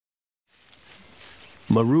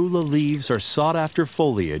Marula leaves are sought-after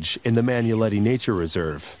foliage in the Manuleti Nature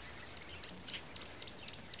Reserve.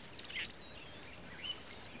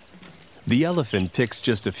 The elephant picks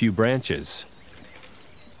just a few branches,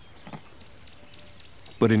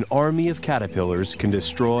 but an army of caterpillars can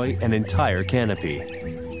destroy an entire canopy.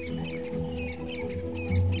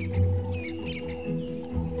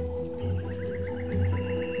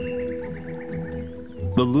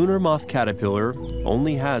 The lunar moth caterpillar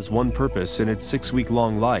only has one purpose in its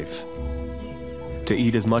 6-week-long life: to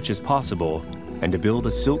eat as much as possible and to build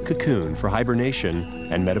a silk cocoon for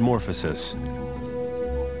hibernation and metamorphosis.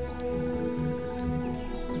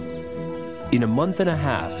 In a month and a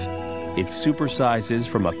half, it supersizes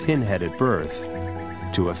from a pinhead at birth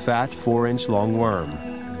to a fat 4-inch-long worm.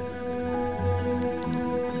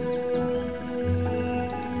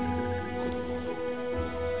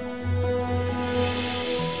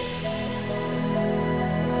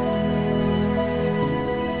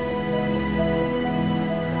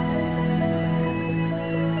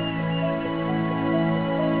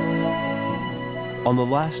 On the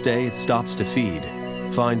last day, it stops to feed,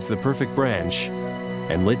 finds the perfect branch,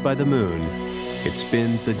 and lit by the moon, it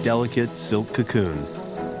spins a delicate silk cocoon.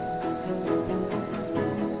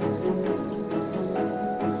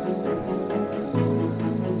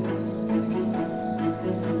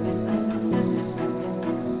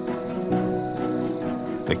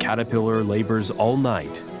 The caterpillar labors all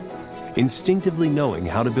night, instinctively knowing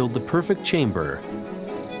how to build the perfect chamber,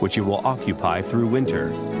 which it will occupy through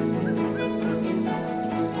winter.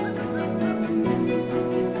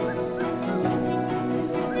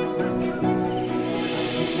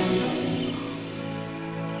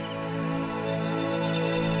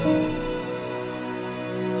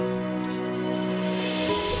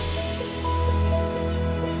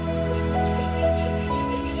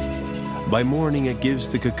 By morning, it gives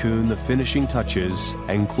the cocoon the finishing touches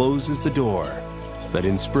and closes the door that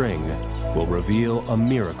in spring will reveal a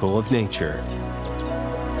miracle of nature.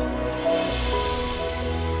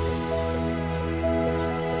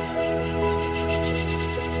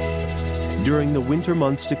 During the winter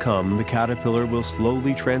months to come, the caterpillar will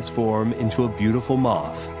slowly transform into a beautiful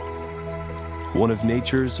moth, one of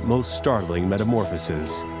nature's most startling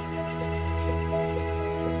metamorphoses.